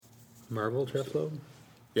Marvel, Jeff Loeb?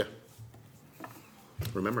 Yeah.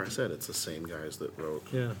 Remember I said it's the same guys that wrote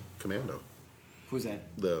Commando. Who's that?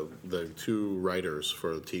 The two writers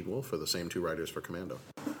for Teen Wolf are the same two writers for Commando.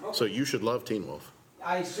 So you should love Teen Wolf.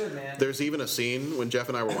 I should, man. There's even a scene, when Jeff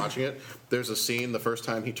and I were watching it, there's a scene the first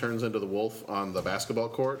time he turns into the wolf on the basketball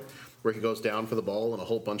court where he goes down for the ball and a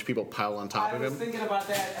whole bunch of people pile on top of him. I was thinking about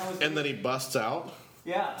that. And then he busts out.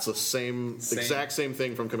 Yeah. It's the exact same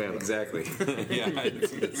thing from Commando. Exactly. Yeah, I did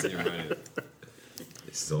see that same writer.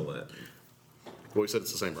 They stole that. Well, we said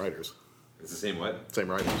it's the same writers. It's the same what? Same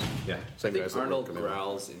writers. Yeah. Same guys that wrote Arnold Commando.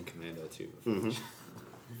 growls in Commando too. Mm-hmm.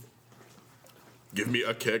 Give me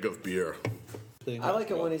a keg of beer. I like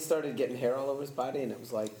it when he started getting hair all over his body, and it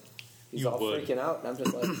was like he's all freaking out, and I'm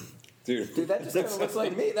just like, dude, that just kind of looks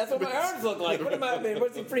like me. That's what my arms look like.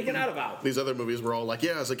 What's he freaking out about? These other movies were all like,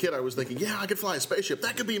 yeah, as a kid I was thinking, yeah, I could fly a spaceship.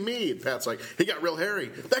 That could be me. And Pat's like, he got real hairy.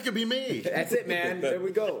 That could be me. That's it, man. There we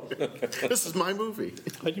go. This is my movie.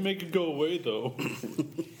 How'd you make it go away, though?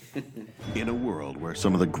 In a world where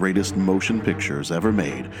some of the greatest motion pictures ever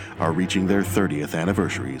made are reaching their 30th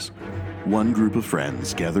anniversaries, one group of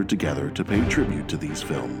friends gathered together to pay tribute to these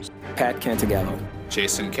films. Pat Cantagallo.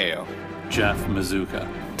 Jason Kao. Jeff Mazuka.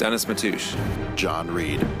 Dennis Matouche. John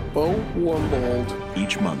Reed. Bo Warmold.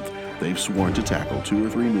 Each month, they've sworn to tackle 2 or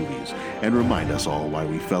 3 movies and remind us all why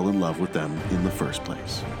we fell in love with them in the first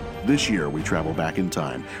place. This year, we travel back in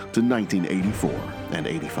time to 1984 and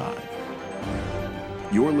 85.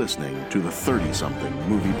 You're listening to the 30-something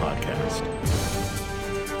Movie Podcast.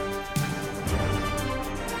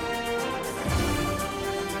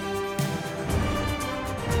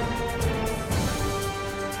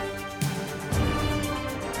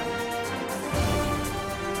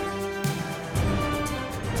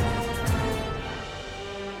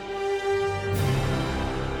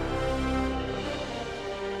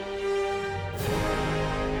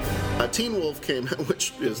 Teen Wolf came,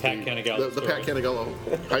 which is Pat Canagallo the Pat Canagallo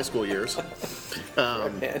high school years. I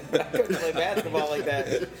couldn't play basketball like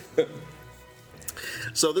that.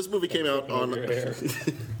 So this movie came out on. Your hair.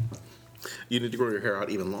 You need to grow your hair out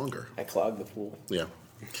even longer. I clogged the pool. Yeah.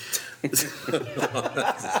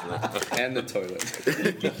 And the toilet.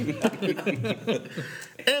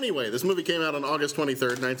 Anyway, this movie came out on August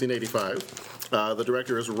 23rd, 1985. The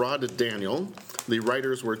director is Rod Daniel. The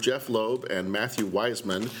writers were Jeff Loeb and Matthew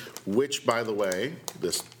Wiseman, which, by the way,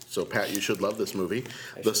 so Pat, you should love this movie.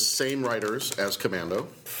 The same writers as Commando.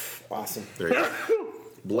 Awesome. There you go.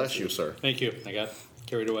 Bless you, sir. Thank you. I got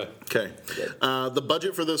carried away. Okay. The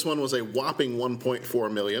budget for this one was a whopping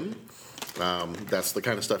 $1.4 million. That's the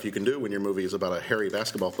kind of stuff you can do when your movie is about a hairy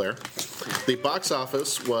basketball player. The box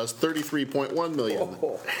office was $33.1 million.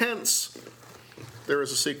 Hence, there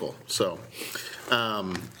is a sequel. So, I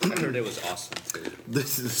heard it was awesome too. the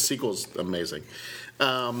sequel's amazing.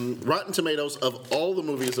 Rotten Tomatoes, of all the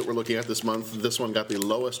movies that we're looking at this month, this one got the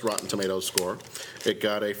lowest Rotten Tomatoes score. It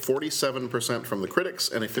got a 47% from the critics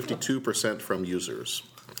and a 52% from users.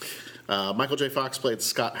 Michael J. Fox played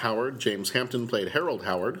Scott Howard. James Hampton played Harold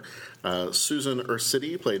Howard. Susan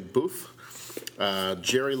Ursitti played Booth.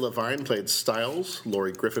 Jerry Levine played Stiles.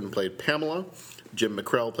 Laurie Griffin played Pamela. Jim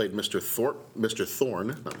McCrell played Mr.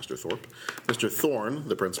 Thorne,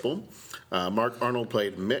 the principal. Mark Arnold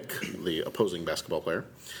played Mick, the opposing basketball player.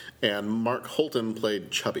 And Mark Holton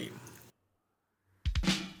played Chubby.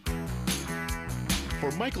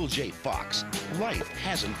 For Michael J. Fox, life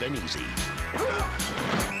hasn't been easy.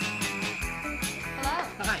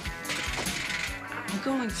 Hi. I'm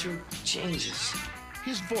going through changes.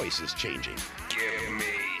 His voice is changing. Give me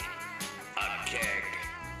a keg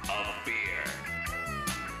of beer.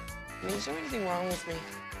 Is there anything wrong with me?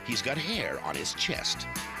 He's got hair on his chest.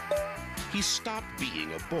 He's stopped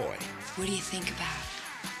being a boy. What do you think about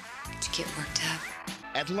to get worked up?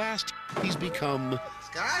 At last, he's become...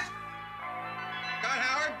 Scott? Scott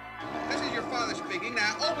Howard? This is your father speaking.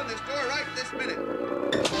 Now open this door right this minute.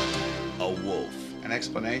 a wolf. An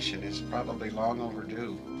explanation is probably long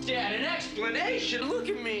overdue. Dad, an explanation? Look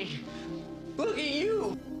at me. Look at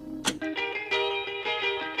you.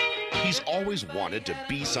 He's always wanted to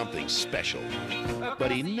be something special,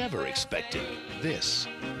 but he never expected this.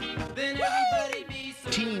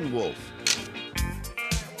 Teen Wolf.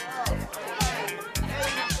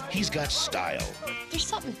 He's got style. There's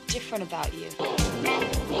something different about you.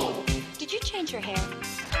 Did you change your hair?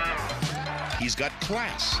 He's got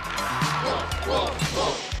class.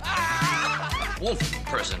 Wolf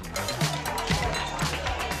prison.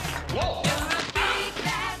 Wolf.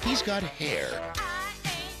 He's got hair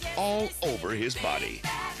all over his body.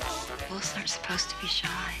 Wolves aren't supposed to be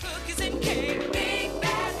shy.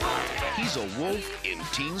 He's a wolf in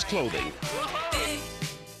teens' clothing.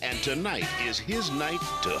 And tonight is his night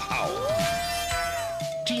to howl.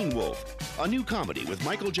 Teen Wolf, a new comedy with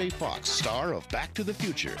Michael J. Fox, star of Back to the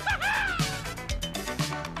Future.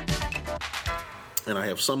 And I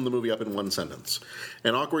have summed the movie up in one sentence.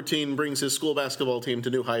 An awkward teen brings his school basketball team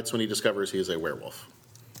to new heights when he discovers he is a werewolf.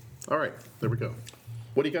 All right, there we go.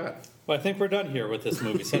 What do you got? Well, I think we're done here with this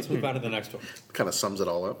movie, so let's move on to the next one. Kind of sums it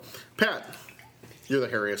all up. Pat, you're the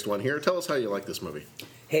hairiest one here. Tell us how you like this movie.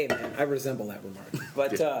 Hey, man, I resemble that remark.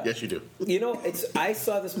 But yes, you do. You know, I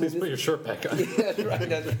saw this movie. Please put your shirt back on. Yeah,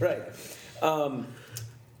 that's right.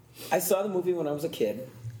 I saw the movie when I was a kid.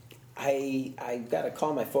 I got to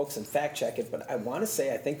call my folks and fact check it, but I want to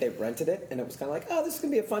say I think they rented it, and it was kind of like, oh, this is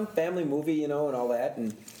going to be a fun family movie, you know, and all that.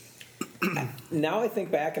 And now I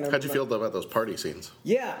think back, and how'd you feel about those party scenes?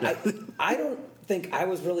 Yeah, I don't think I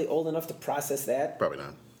was really old enough to process that. Probably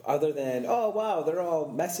not. Other than, oh, wow, they're all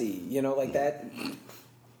messy, you know, like that.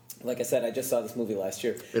 Like I said, I just saw this movie last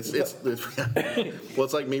year.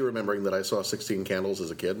 It's like me remembering that I saw 16 Candles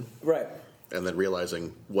as a kid. Right. And then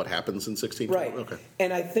realizing what happens in 16 Right. Candles. Okay.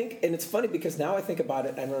 And I think, and it's funny because now I think about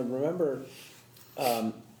it, and I remember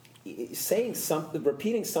saying something,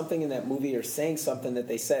 repeating something in that movie or saying something that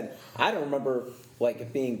they said. I don't remember like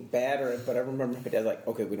it being bad, but I remember my dad like,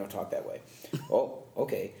 okay, we don't talk that way. Oh,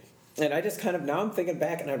 okay. And I just kind of, now I'm thinking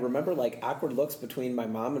back, and I remember like awkward looks between my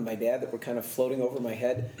mom and my dad that were kind of floating over my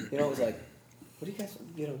head. You know, it was like, what do you guys,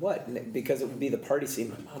 you know, what? And because it would be the party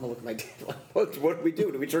scene. My mom would look at my dad like, what do we do?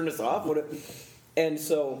 Do we turn this off? And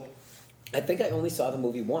so I think I only saw the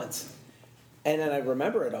movie once. And then I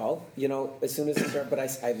remember it all, you know, as soon as it started. But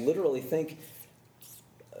I literally think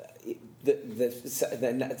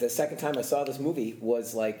the second time I saw this movie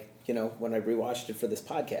was like, you know, when I rewatched it for this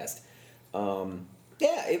podcast.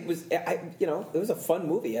 Yeah, it was, you know, it was a fun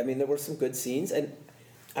movie. I mean, there were some good scenes. And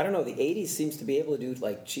I don't know, the 80s seems to be able to do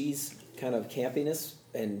like cheese kind of campiness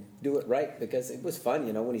and do it right because it was fun,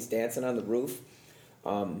 you know, when he's dancing on the roof.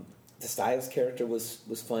 The Stiles character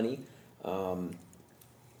was funny.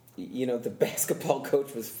 You know, the basketball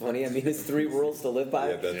coach was funny. I mean, his 3 rules to live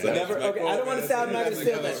by. Yeah, that's okay, I don't want to sound, I'm not going to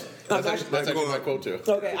steal that. That's actually my quote too.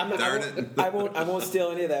 Okay, I won't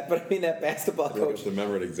steal any of that. But I mean, that basketball coach.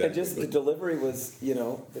 Remember it exactly. And just the delivery was, you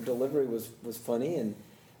know, was funny. And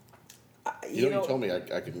you told me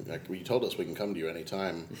you told us we can come to you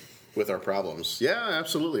anytime with our problems. Yeah,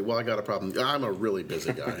 absolutely. Well, I got a problem. I'm a really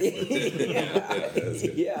busy guy.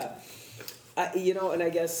 Yeah. You know, and I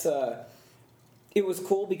guess it was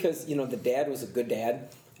cool because, you know, the dad was a good dad.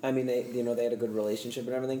 I mean, they had a good relationship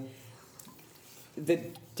and everything.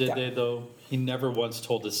 Did they, though? He never once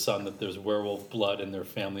told his son that there's werewolf blood in their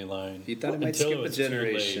family line. He thought it might skip a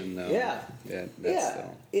generation, though. Yeah.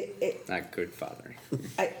 That's not good fathering.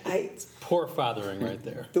 It's poor fathering right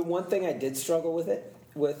there. The one thing I did struggle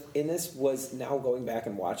with in this was now going back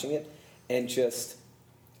and watching it and just,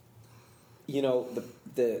 you know,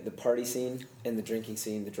 the party scene and the drinking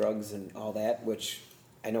scene, the drugs and all that, which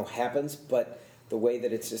I know happens, but the way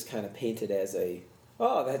that it's just kind of painted as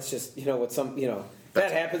that's just, you know, what some, you know,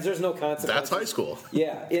 that happens, there's no consequences. That's high school.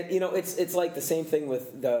 Yeah. You know, it's like the same thing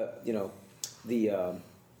with the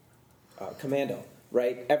Commando,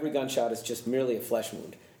 right? Every gunshot is just merely a flesh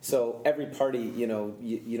wound. So every party, you know,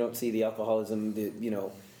 you don't see the alcoholism, you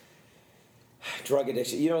know, drug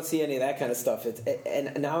addiction. You don't see any of that kind of stuff.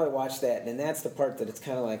 And now I watch that, and that's the part that it's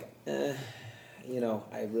kind of like, you know,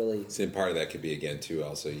 I really. Same part of that could be again too.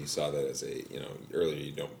 Also, you saw that as a, you know,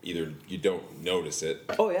 earlier. You don't notice it.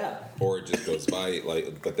 Oh yeah. Or it just goes by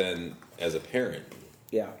like. But then as a parent,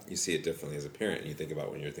 yeah, you see it differently as a parent. And you think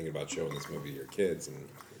about when you're thinking about showing this movie to your kids and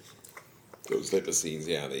those type of scenes.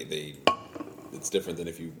 Yeah, they. It's different than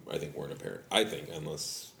if you, I think, weren't a parent. I think,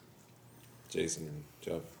 unless Jason and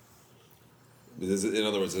Jeff. In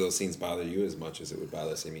other words, do those scenes bother you as much as it would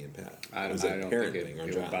bother, say, me and Pat? I don't think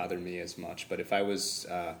it would bother me as much. But if I was,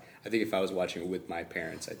 I think if I was watching it with my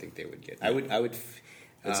parents, I think they would get. I would.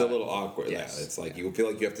 It's a little awkward. Yes. Yeah, it's like you feel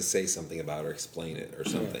like you have to say something about it or explain it or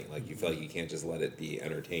something. Like you feel like you can't just let it be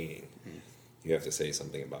entertaining. Mm-hmm. You have to say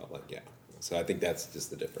something about So I think that's just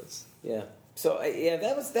the difference. Yeah. So yeah,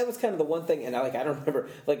 that was kind of the one thing, and I don't remember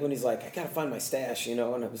when he's like, I gotta find my stash, you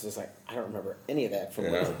know, and it was just like I don't remember any of that from.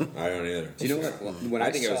 Yeah, I don't either. Do you know when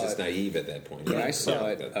I think I was just naive at that point. When I saw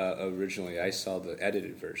it originally, I saw the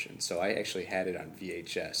edited version, so I actually had it on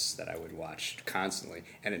VHS that I would watch constantly,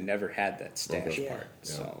 and it never had that stash part.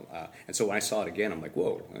 Yeah. So when I saw it again, I'm like,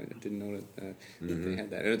 whoa, I didn't know that they had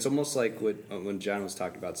that, and it's almost like when John was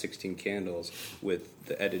talking about 16 Candles with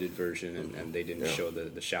the edited version, and they didn't show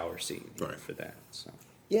the shower scene for that. So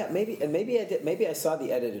yeah, maybe I did. Maybe I saw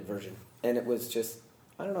the edited version, and it was just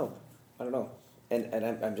I don't know, and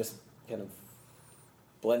I'm just kind of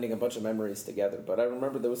blending a bunch of memories together. But I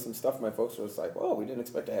remember there was some stuff my folks was like, "Whoa, we didn't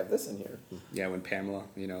expect to have this in here." Yeah, when Pamela,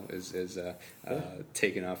 is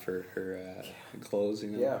taking off her clothes,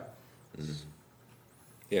 Yeah. Mm-hmm.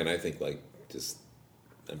 Yeah, and I think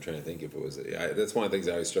I'm trying to think if it was. That's one of the things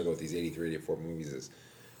I always struggle with these 83, 84 movies is,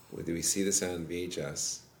 do we see this on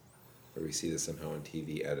VHS, or do we see this somehow on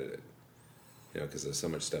TV edited? Because there's so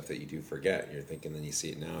much stuff that you do forget, and you're thinking, then you see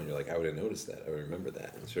it now, and you're like, I would have noticed that. I would remember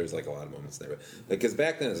that. I'm sure there's a lot of moments there, but because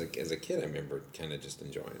back then as a kid, I remember kind of just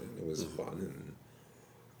enjoying it. It was fun,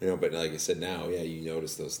 and but like I said, now, you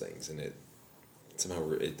notice those things, and it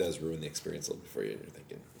somehow it does ruin the experience a little bit for you. And you're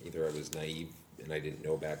thinking either I was naive and I didn't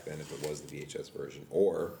know back then if it was the VHS version,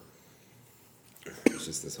 or it's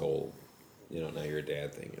just this whole, now you're a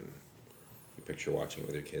dad thing, and you picture watching it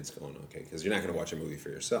with your kids going, okay, because you're not going to watch a movie for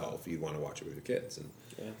yourself. You want to watch it with your kids, and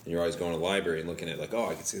you're always going to the library and looking at I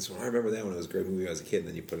can see this one. I remember that one. It was a great movie when I was a kid. And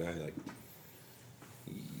then you put it on, you're like,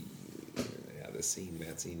 that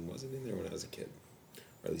scene wasn't in there when I was a kid,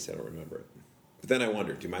 or at least I don't remember it. But then I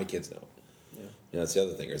wonder, do my kids know? Yeah, that's the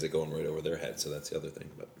other thing. Or is it going right over their head? So that's the other thing.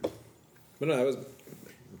 But no, that was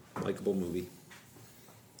a likable movie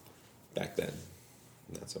back then.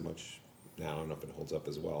 Not so much now. I don't know if it holds up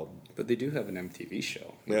as well. But they do have an MTV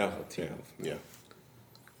show. Yeah.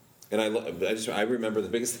 And I remember the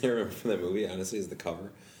biggest thing I remember from that movie, honestly, is the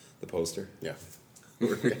cover, the poster. Yeah.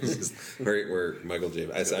 where Michael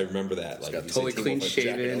J. I remember that. Got totally clean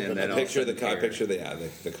shaven, and then I picture the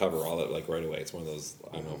cover all right away. It's one of those,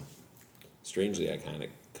 I don't know, strangely iconic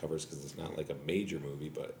covers because it's not like a major movie,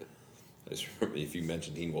 but I just remember if you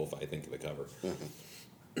mention Teen Wolf, I think of the cover.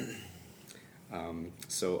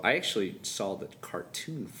 So I actually saw the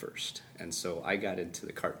cartoon first, and so I got into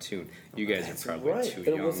the cartoon. You guys are probably too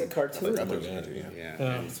young. It was a cartoon. I remember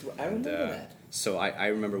that. So I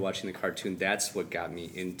remember watching the cartoon. That's what got me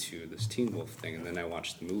into this Teen Wolf thing, and then I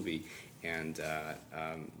watched the movie. And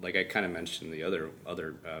like I kind of mentioned in the other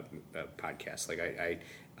podcast, like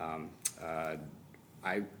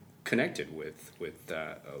I connected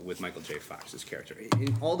with Michael J. Fox's character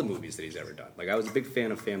in all the movies that he's ever done. Like I was a big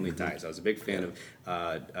fan of Family Ties. I was a big fan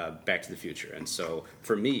of Back to the Future. And so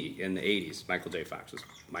for me in the 80s, Michael J. Fox was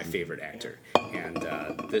my favorite actor. And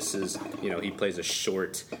this is, he plays a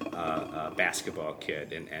short basketball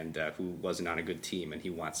kid and who wasn't on a good team, and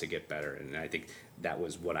he wants to get better. And I think that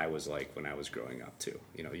was what I was like when I was growing up too.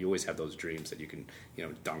 You always have those dreams that you can,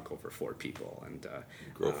 dunk over 4 people and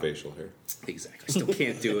grow facial hair. Exactly. I still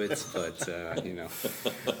can't do it, but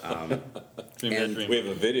and we have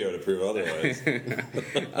a video to prove otherwise.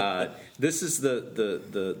 This is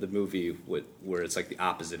the movie where it's like the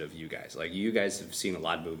opposite of you guys. Like you guys have seen a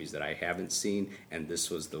lot of movies that I haven't seen, and this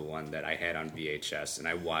was the one that I had on VHS, and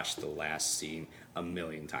I watched the last scene a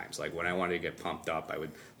million times. Like when I wanted to get pumped up, I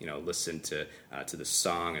would listen to the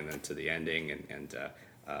song and then to the ending, and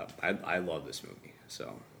I love this movie.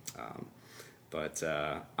 So, but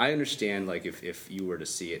I understand like if you were to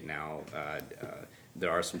see it now. There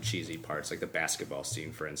are some cheesy parts, like the basketball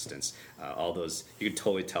scene, for instance. All those, you could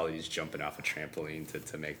totally tell he's jumping off a trampoline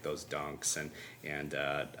to make those dunks, and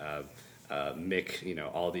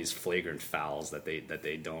Mick, all these flagrant fouls that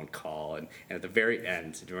they don't call, and at the very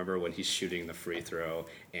end, do you remember when he's shooting the free throw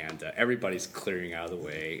and everybody's clearing out of the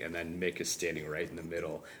way, and then Mick is standing right in the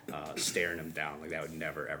middle, staring him down? Like that would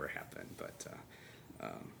never ever happen. But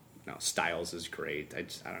no, Styles is great. I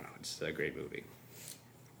don't know, it's a great movie.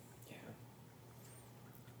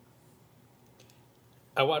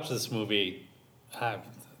 I watched this movie, I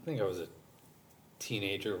think I was a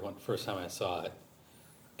teenager first time I saw it,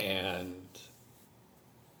 and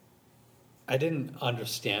I didn't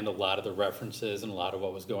understand a lot of the references and a lot of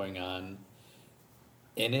what was going on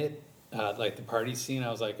in it. Like the party scene,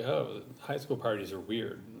 I was like, oh, high school parties are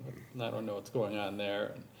weird. I don't know what's going on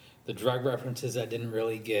there. And the drug references I didn't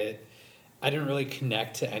really get. I didn't really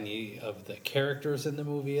connect to any of the characters in the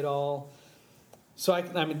movie at all. So,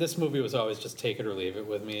 I mean, this movie was always just take it or leave it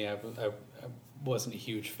with me. I wasn't a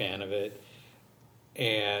huge fan of it.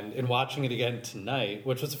 And in watching it again tonight,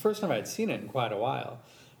 which was the first time I'd seen it in quite a while,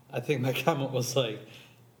 I think my comment was like,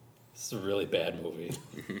 this is a really bad movie.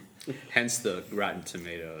 Hence the Rotten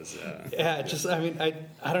Tomatoes. Yeah,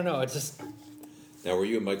 I don't know. It just... Now, were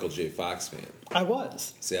you a Michael J. Fox fan? I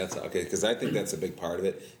was. See, that's okay, because I think that's a big part of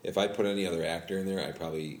it. If I put any other actor in there, I'd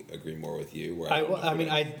probably agree more with you. How do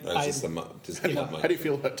you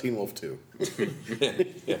feel about Teen Wolf 2?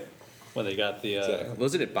 Yeah. When they got the...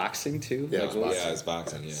 wasn't it boxing, too? Yeah, it was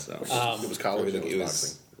boxing, yeah. So. It was college, it was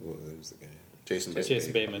boxing. It was the guy.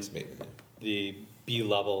 Jason Bateman. The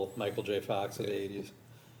B-level Michael J. Fox of the 80s.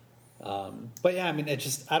 But yeah, I mean, it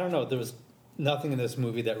just... I don't know. There was nothing in this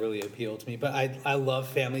movie that really appealed to me. But I love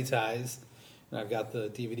Family Ties, and I've got the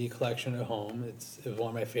DVD collection at home. It was one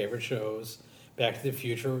of my favorite shows. Back to the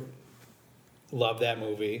Future, love that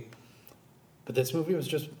movie. But this movie was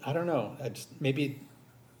just, I don't know, maybe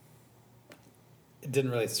it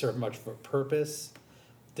didn't really serve much of a purpose,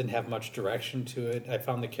 didn't have much direction to it. I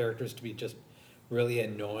found the characters to be just really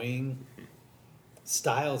annoying.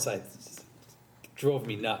 Styles drove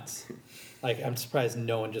me nuts. Like, I'm surprised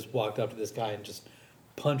no one just walked up to this guy and just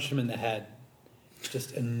punched him in the head.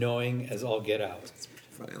 Just annoying as all get out. It's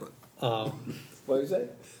pretty violent. What was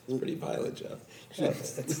that? It's pretty violent, Jeff.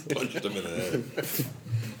 Punched him in the head.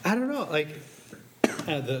 I don't know. Like,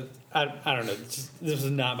 I don't know. This is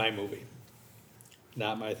not my movie.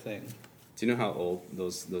 Not my thing. Do you know how old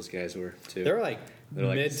those guys were too? They're like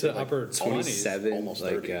mid to upper 27. almost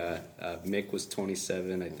like 30. Mick was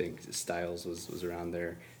 27. I think Styles was around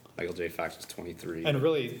there. Michael J. Fox was 23. And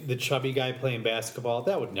really, the chubby guy playing basketball,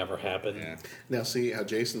 that would never happen. Yeah. Now, see how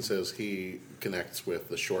Jason says he connects with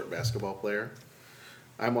the short basketball player?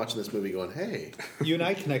 I'm watching this movie going, hey, You and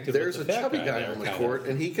I connected there's with a the fat chubby guy there, on the kind court, of.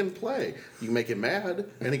 and he can play. You can make him mad,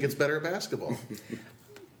 and he gets better at basketball.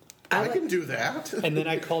 I can do that. And then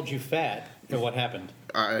I called you fat, and what happened?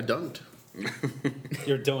 I don't.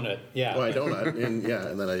 Your donut, yeah. Well, I don't. And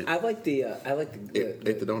then I like the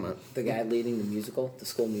ate the donut. the guy leading the musical, the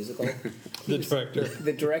school musical. The director.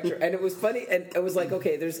 The director, and it was funny, and it was like,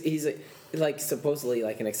 okay, he's like supposedly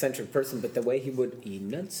like an eccentric person, but the way he would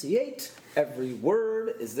enunciate every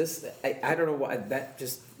word is this. I don't know why that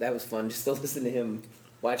was fun. Just to listen to him,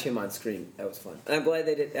 watch him on screen, that was fun. And I'm glad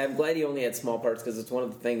they did. I'm glad he only had small parts because it's one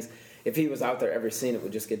of the things. If he was out there every scene, it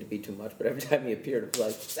would just get to be too much. But every time he appeared, it was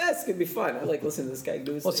like, that's gonna be fun. I like listening to this guy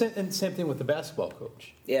do his thing. And same thing with the basketball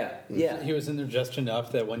coach. Yeah. He was in there just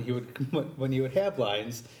enough that when he would have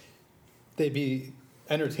lines, they'd be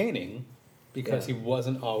entertaining because he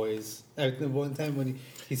wasn't always. The one time when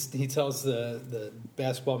he tells the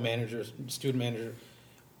basketball manager, student manager,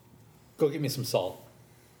 go get me some salt,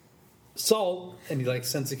 and he like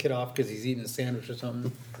sends the kid off because he's eating a sandwich or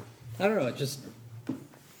something. I don't know. It just.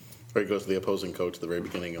 Or he goes to the opposing coach at the very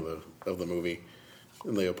beginning of the movie,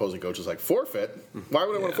 and the opposing coach is like, forfeit? Why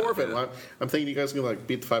would I want to forfeit? Yeah. Well, I'm thinking you guys are going to like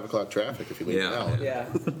beat the 5 o'clock traffic if you leave now. Yeah.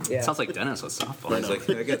 Sounds like Dennis with softball. It's like,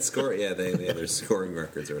 I got score. Yeah, they have their scoring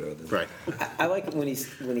records or whatever. Right. I like it when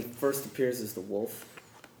he first appears as the wolf,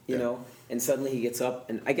 you know, and suddenly he gets up,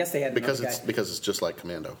 and I guess they had Because another guy. it's just like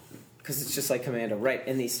Commando. Because it's just like Commando, right?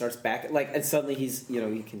 And he starts back, and suddenly he's,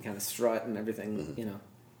 he can kind of strut and everything,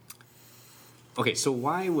 Okay, so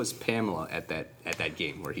why was Pamela at that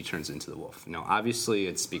game where he turns into the wolf? Now, obviously,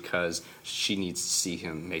 it's because she needs to see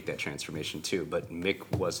him make that transformation too. But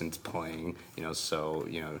Mick wasn't playing,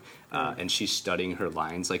 and she's studying her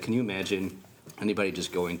lines. Like, can you imagine anybody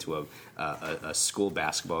just going to a school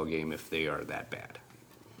basketball game if they are that bad?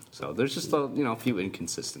 So there's just a few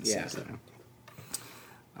inconsistencies there.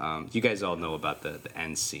 You guys all know about the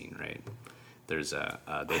end scene, right? There's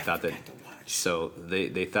they thought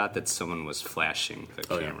that someone was flashing the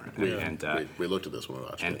camera. And we looked at this when we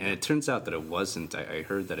watched it. And it turns out that it wasn't. I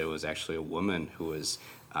heard that it was actually a woman who was.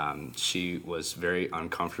 She was very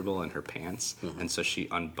uncomfortable in her pants, and so she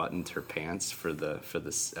unbuttoned her pants for the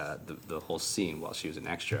whole scene while she was an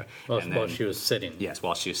extra. While she was sitting. Yes,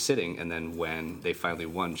 while she was sitting, and then when they finally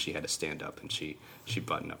won, she had to stand up and she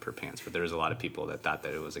buttoned up her pants. But there was a lot of people that thought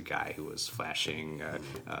that it was a guy who was flashing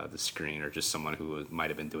the screen, or just someone who might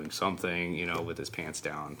have been doing something, with his pants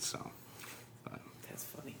down. So that's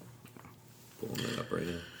funny. Pulling that up right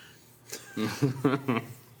now.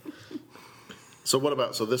 So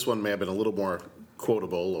this one may have been a little more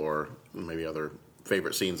quotable, or maybe other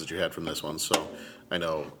favorite scenes that you had from this one. So I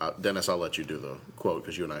know, Dennis, I'll let you do the quote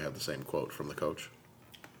because you and I had the same quote from the coach.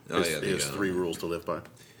 His 3 rules to live by. Let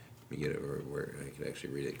me get it where I can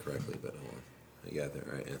actually read it correctly, but hold on. I got that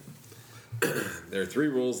right. Yeah. There are 3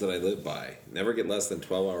 rules that I live by. Never get less than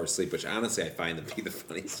 12 hours sleep, which honestly I find to be the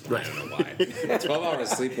funniest. I don't know why. The 12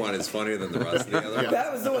 hours sleep one is funnier than the rest of the other ones.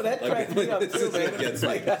 That was the one that cracked me up too, man.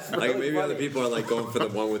 Like maybe other people are like going for the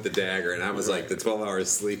one with the dagger, and I was like, the 12 hours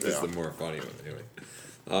sleep is the more funny one. Anyway.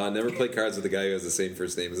 Never play cards with a guy who has the same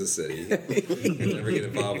first name as a city. Never get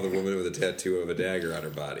involved with a woman with a tattoo of a dagger on her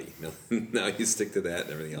body. Now you stick to that,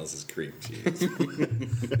 and everything else is cream cheese.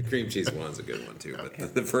 The cream cheese one's a good one too,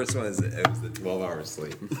 but the first one is the 12 hours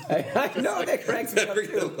sleep. I know that cracks me up Never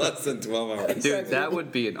too. get less than 12 hours. Dude, that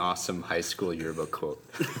would be an awesome high school yearbook quote.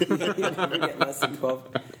 You never get less than 12.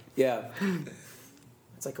 Yeah,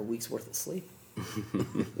 it's like a week's worth of sleep.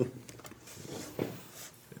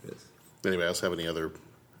 Anybody else have any other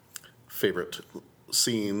favorite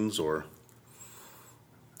scenes or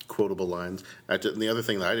quotable lines. And the other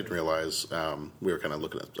thing that I didn't realize, we were kind of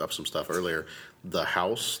looking up some stuff earlier. The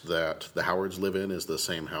house that the Howards live in is the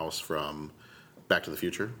same house from Back to the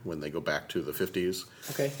Future when they go back to the 50s.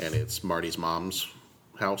 Okay. And it's Marty's mom's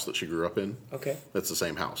house that she grew up in. Okay. That's the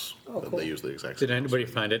same house. Oh, cool. They use the exact same Did anybody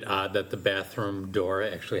find it odd that the bathroom door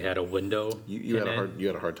actually had a window? You had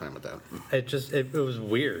a hard time with that. It was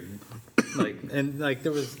weird.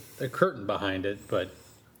 There was a curtain behind it, but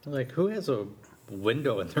like, who has a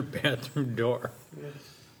window in their bathroom door?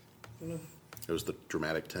 It was the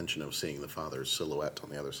dramatic tension of seeing the father's silhouette on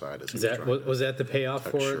the other side. As he Was that the payoff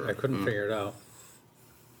for Sure. it? I couldn't figure it out.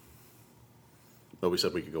 Well, we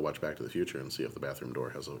said we could go watch Back to the Future and see if the bathroom door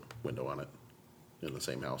has a window on it in the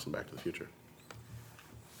same house in Back to the Future.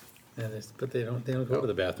 Yeah, but they don't go to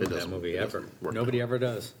the bathroom in that movie ever. Nobody ever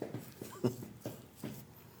does.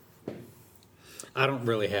 I don't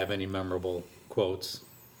really have any memorable quotes.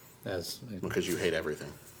 Because you hate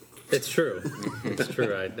everything. It's true. It's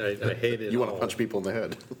true. I hate it. You want to punch people in the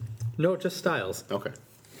head. No, just Styles. Okay.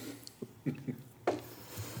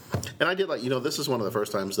 And I did this is one of the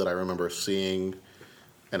first times that I remember seeing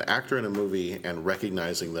an actor in a movie and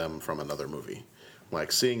recognizing them from another movie.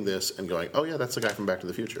 Like seeing this and going, oh yeah, that's the guy from Back to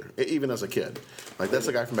the Future. Even as a kid. Like, that's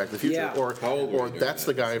the guy from Back to the Future. Yeah. Or that's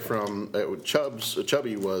the guy from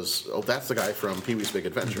Chubby was, that's the guy from Pee-wee's Big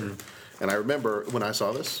Adventure. Mm-hmm. And I remember when I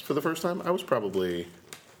saw this for the first time, I probably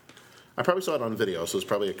saw it on video, so it was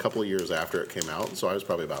probably a couple of years after it came out. So I was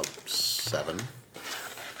probably about 7,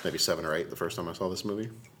 maybe 7 or 8 the first time I saw this movie.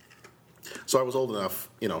 So I was old enough,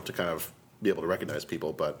 to kind of be able to recognize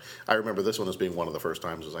people. But I remember this one as being one of the first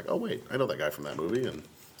times. It was like, oh wait, I know that guy from that movie, and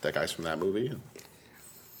that guy's from that movie.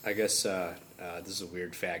 I guess this is a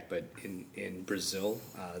weird fact, but in Brazil,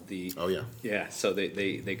 so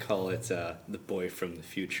they call it the Boy from the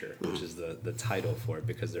Future, which is the title for it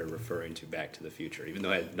because they're referring to Back to the Future, even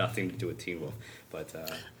though it had nothing to do with Teen Wolf. But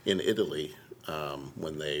in Italy,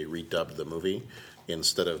 when they redubbed the movie,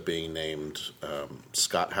 instead of being named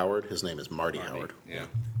Scott Howard, his name is Marty Howard. Yeah.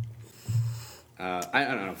 I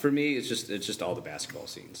don't know. For me, it's just all the basketball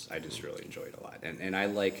scenes. I just really enjoy it a lot, and I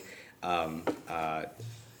like.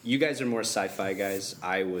 You guys are more sci-fi guys.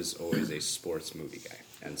 I was always a sports movie guy,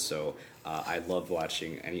 and so I love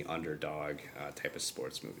watching any underdog type of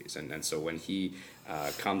sports movies. And so when he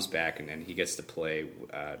comes back and he gets to play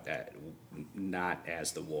not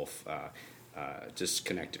as the Wolf, just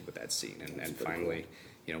connected with that scene, and finally. Cool.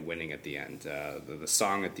 Winning at the end. The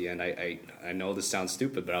song at the end, I know this sounds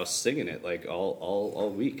stupid, but I was singing it like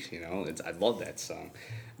all week. I love that song.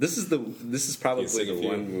 This is probably the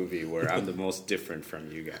one movie where I'm the most different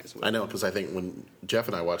from you guys. I know, because I think when Jeff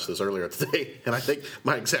and I watched this earlier today, and I think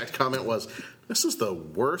my exact comment was, "This is the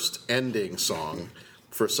worst ending song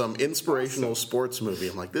for some inspirational sports movie."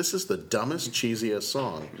 I'm like, this is the dumbest, cheesiest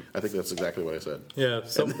song. I think that's exactly what I said. Yeah, it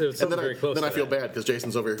was very close. Then I feel bad because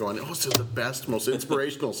Jason's over here going, "Oh, this is the best, most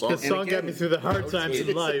inspirational song." This song got me through the hard times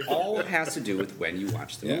in life. It all has to do with when you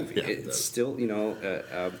watch the movie. Yeah, it's still,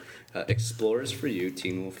 Explorers for you,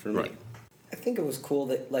 Teen Wolf for me. Right. I think it was cool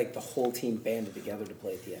that the whole team banded together to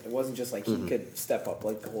play at the end. It wasn't just he could step up;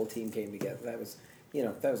 the whole team came together. That was,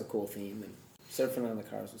 that was a cool theme. And surfing on the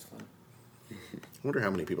cars was fun. I wonder how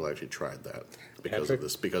many people actually tried that because of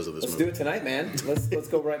this Let's movie. do it tonight, man. Let's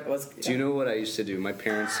go right. Do you know what I used to do? My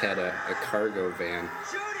parents had a cargo van.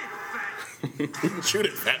 Shoot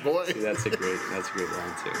it, fat boy. See, that's a great line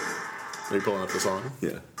too. Are you pulling up the song?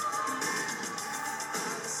 Yeah.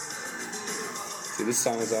 See, this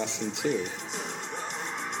song is awesome too.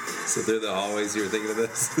 So through the hallways, you were thinking of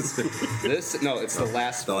this? No, it's the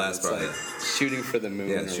last one. Last part. Like shooting for the moon.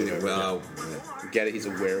 Yeah, shooting. Well, get it? He's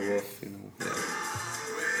a werewolf.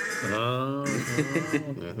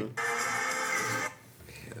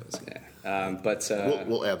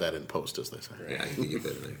 We'll add that in post, as they say. Yeah, I can get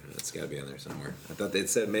that in there. It's got to be on there somewhere. I thought they'd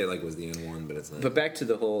said made it was the N1, but it's not. But back to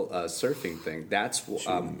the whole surfing thing. That's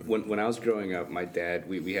when I was growing up. My dad,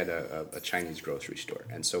 we had a Chinese grocery store,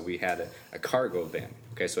 and so we had a cargo van.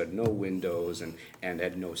 Okay, so it had no windows and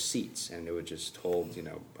had no seats, and it would just hold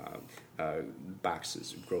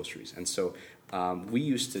boxes of groceries. And so we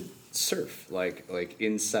used to surf like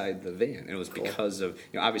inside the van, and it was because of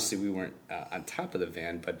obviously we weren't on top of the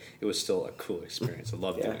van, but it was still a cool experience. I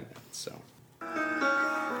loved doing that. So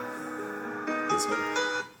this one.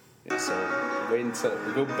 Yeah. So wait until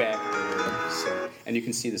we go back there, and you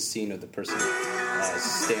can see the scene of the person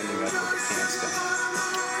standing up with the pants down.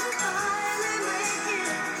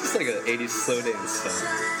 It's like an '80s slow dance song.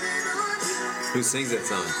 Who sings that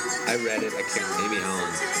song? I read it. I can't. Amy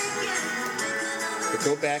Holland. But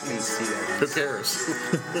go back and see that. Who cares?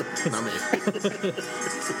 Not me.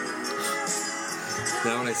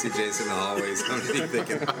 Now when I see Jason in the hallways, I'm gonna be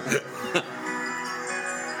thinking.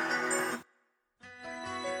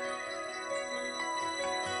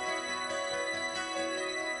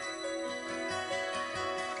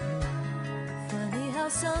 Funny how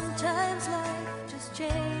sometimes life just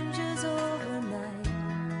changes overnight.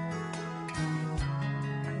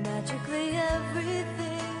 Magically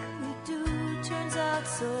everything you do turns out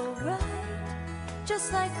so right.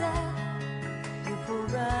 Just like that, you pull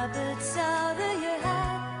rabbits out of your hat.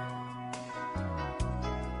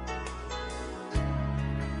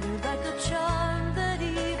 You're like a charm that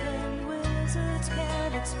even wizards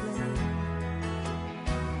can't explain.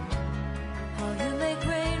 How you make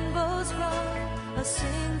rainbows from a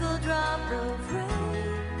single drop of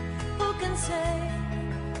rain. Who can say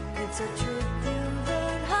it's a trick you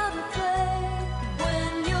learn how to play?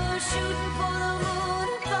 When you're shooting for the moon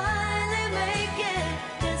and finally make it,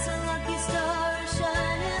 there's a lucky star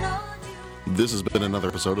shining on you. This has been another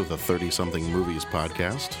episode of the 30-something Movies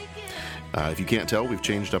podcast. If you can't tell, we've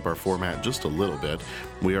changed up our format just a little bit.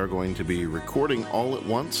 We are going to be recording all at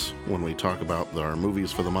once when we talk about our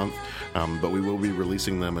movies for the month, but we will be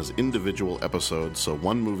releasing them as individual episodes, so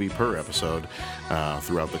one movie per episode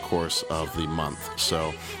throughout the course of the month.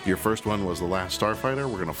 So your first one was The Last Starfighter.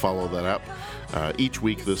 We're going to follow that up each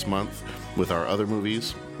week this month with our other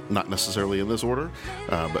movies, not necessarily in this order,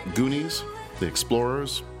 but Goonies, The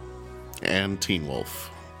Explorers, and Teen Wolf.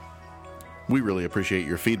 We really appreciate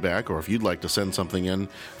your feedback, or if you'd like to send something in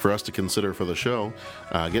for us to consider for the show,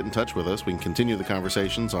 get in touch with us. We can continue the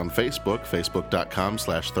conversations on Facebook,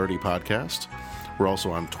 facebook.com/30podcast. We're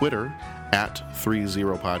also on Twitter,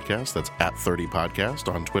 @30podcast. That's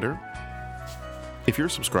 @30podcast on Twitter. If you're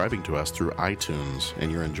subscribing to us through iTunes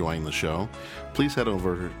and you're enjoying the show, please head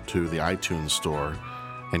over to the iTunes store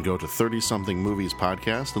and go to 30-something Movies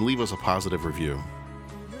podcast and leave us a positive review.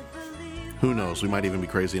 Who knows, we might even be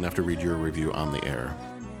crazy enough to read your review on the air.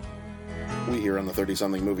 We here on the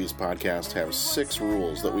 30-something Movies podcast have 6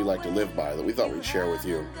 rules that we like to live by that we thought we'd share with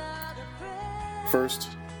you. First,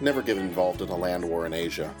 never get involved in a land war in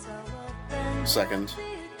Asia. Second,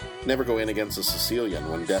 never go in against a Sicilian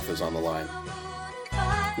when death is on the line.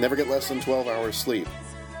 Never get less than 12 hours sleep.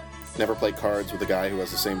 Never play cards with a guy who has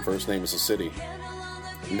the same first name as a city.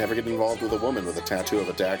 Never get involved with a woman with a tattoo of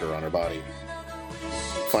a dagger on her body.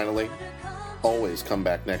 Finally, always come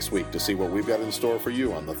back next week to see what we've got in store for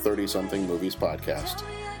you on the 30-something Movies podcast.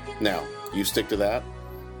 Now, you stick to that,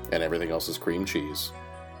 and everything else is cream cheese.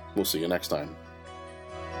 We'll see you next time.